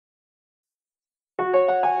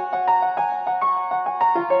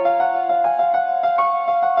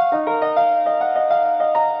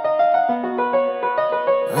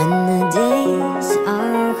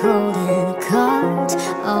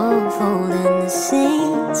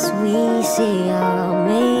saints we see are all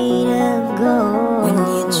made of gold. When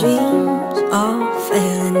your dreams all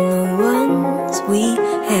fail and the ones we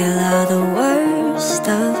hail are the worst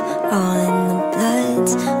of all, and the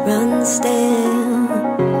bloods run still.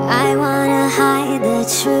 I wanna hide the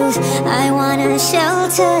truth, I wanna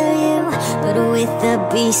shelter you, but with the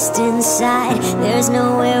beast inside, there's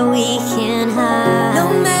nowhere we can hide. No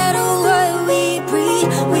matter what we breed,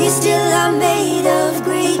 we still are made of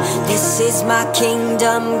greed. This is my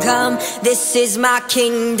kingdom come, this is my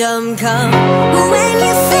kingdom come. When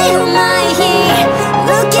you feel my heat,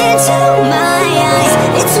 look into my eyes.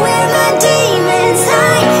 It's where my demons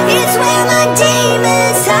hide, it's where my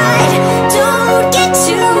demons hide. Don't get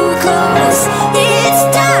too close, it's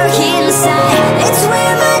dark inside. It's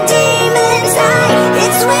where my demons hide,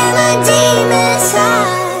 it's where my demons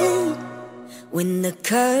hide. When the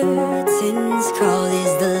curtains crawl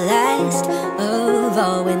is the last of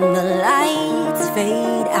all. When the lights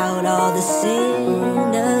fade out, all the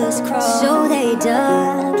sinners crawl. So they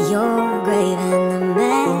dug your grave and the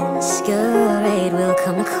masquerade will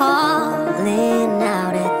come calling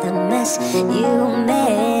out at the mess you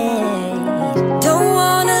made. Don't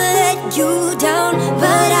wanna let you down,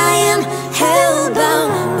 but I am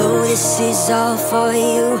hellbound. Though this is all for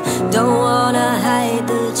you, don't wanna hide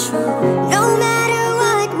the truth. No matter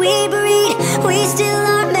what we breed, we still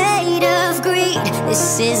are made of greed.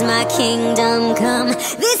 This is my kingdom come,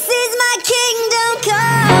 this is my kingdom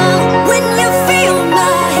come. When you feel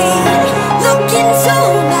my heat, look into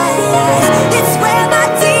my eyes. It's where my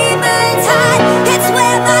demons hide, it's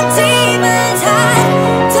where my demons hide.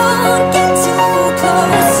 Don't get too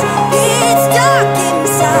close, it's dark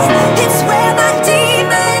inside. It's where my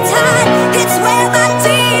demons hide, it's where my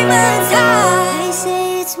demons hide. I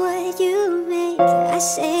say it's what you make, I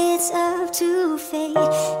say it's up to fate.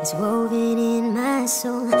 It's woven in my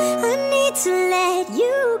soul, I need to let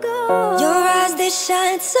you go. Your eyes, they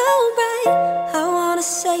shine so bright, I wanna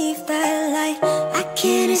save that light. I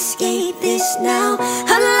can't escape this now,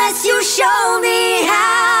 unless you show me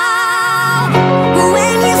how.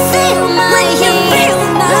 When you feel my heat,